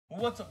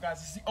What's up, guys?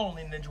 It's the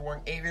only ninja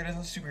wearing aviators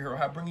and superhero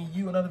hat, bringing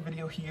you another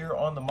video here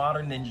on the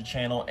Modern Ninja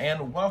channel,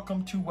 and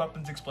welcome to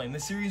Weapons Explained, the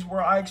series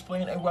where I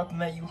explain a weapon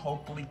that you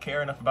hopefully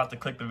care enough about to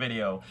click the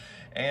video.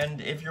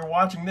 And if you're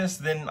watching this,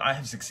 then I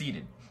have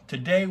succeeded.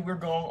 Today we're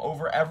going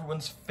over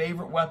everyone's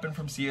favorite weapon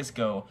from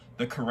CSGO,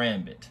 the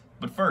Karambit.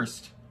 But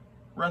first,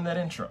 run that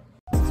intro.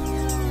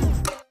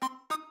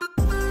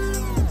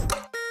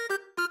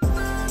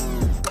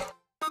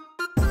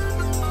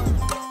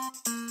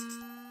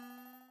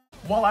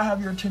 While I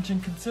have your attention,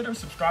 consider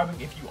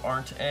subscribing if you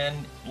aren't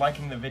and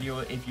liking the video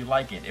if you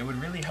like it. It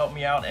would really help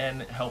me out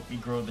and help me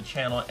grow the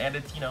channel, and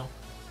it's,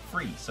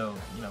 free, so,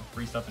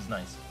 free stuff is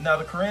nice. Now,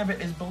 the Karambit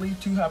is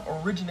believed to have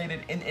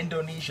originated in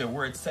Indonesia,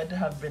 where it's said to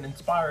have been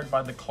inspired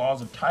by the claws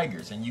of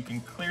tigers, and you can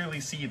clearly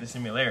see the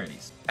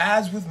similarities.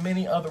 As with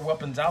many other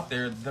weapons out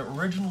there, the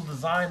original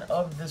design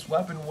of this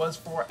weapon was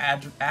for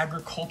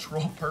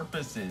agricultural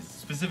purposes,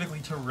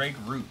 specifically to rake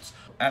roots.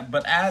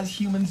 But as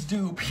humans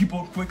do,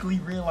 people quickly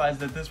realized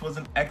that this was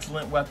an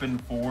excellent weapon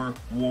for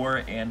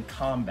war and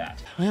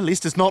combat. Well, at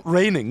least it's not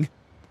raining.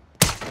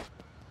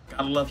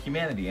 Gotta love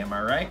humanity, am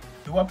I right?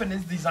 The weapon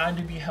is designed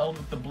to be held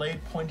with the blade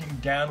pointing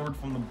downward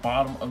from the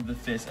bottom of the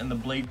fist and the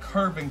blade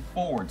curving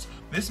forwards.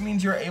 This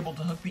means you're able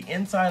to hook the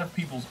inside of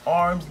people's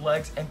arms,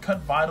 legs, and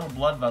cut vital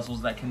blood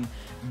vessels that can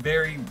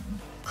very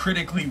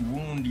critically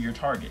wound your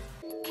target.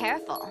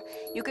 Careful.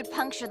 You could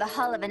puncture the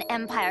hull of an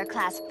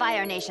Empire-class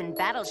Fire Nation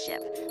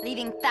battleship,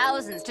 leaving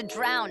thousands to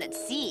drown at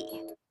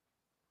sea.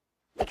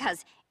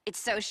 Because it's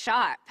so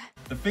sharp.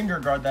 The finger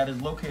guard that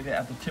is located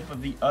at the tip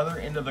of the other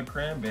end of the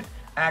Karambit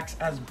acts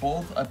as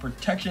both a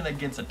protection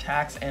against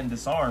attacks and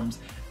disarms,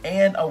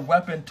 and a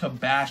weapon to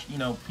bash,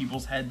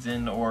 people's heads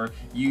in or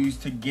use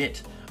to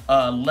get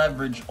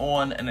leverage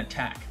on an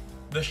attack.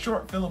 The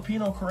short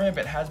Filipino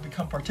Karambit has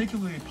become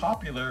particularly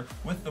popular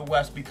with the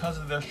West because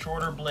of their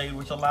shorter blade,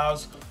 which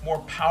allows more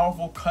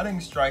powerful cutting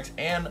strikes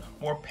and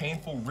more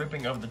painful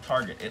ripping of the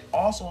target. It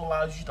also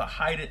allows you to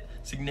hide it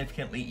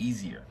significantly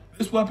easier.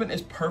 This weapon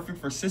is perfect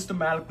for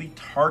systematically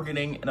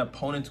targeting an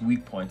opponent's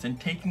weak points and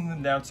taking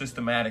them down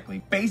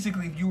systematically.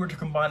 Basically, if you were to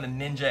combine a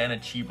ninja and a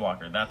chi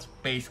blocker, that's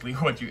basically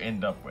what you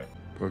end up with.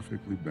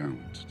 Perfectly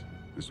balanced,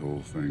 as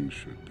all things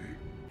should be.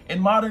 In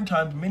modern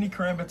times, many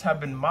Karambits have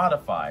been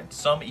modified,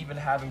 some even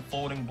having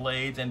folding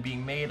blades and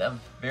being made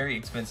of very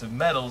expensive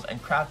metals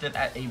and crafted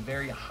at a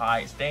very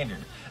high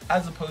standard,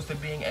 as opposed to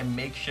being a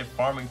makeshift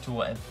farming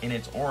tool in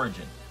its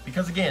origin.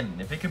 Because again,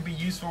 if it can be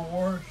used for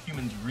war,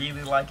 humans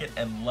really like it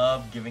and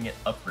love giving it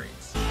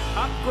upgrades.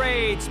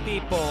 Upgrades,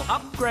 people,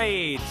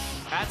 upgrades.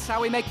 That's how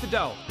we make the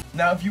dough.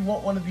 Now, if you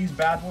want one of these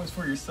bad boys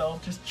for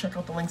yourself, just check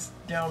out the links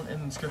down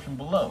in the description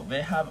below.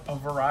 They have a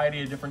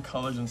variety of different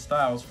colors and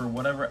styles for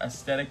whatever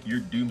aesthetic your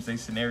doomsday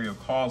scenario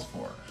calls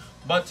for.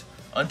 But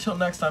until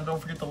next time,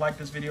 don't forget to like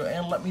this video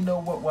and let me know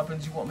what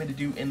weapons you want me to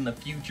do in the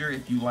future.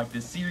 If you like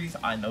this series,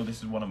 I know this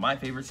is one of my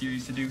favorite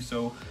series to do,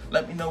 so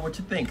let me know what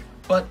you think.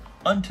 But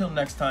until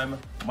next time,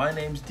 my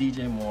name's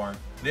DJ Moore,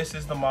 this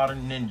is the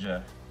Modern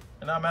Ninja,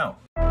 and I'm out.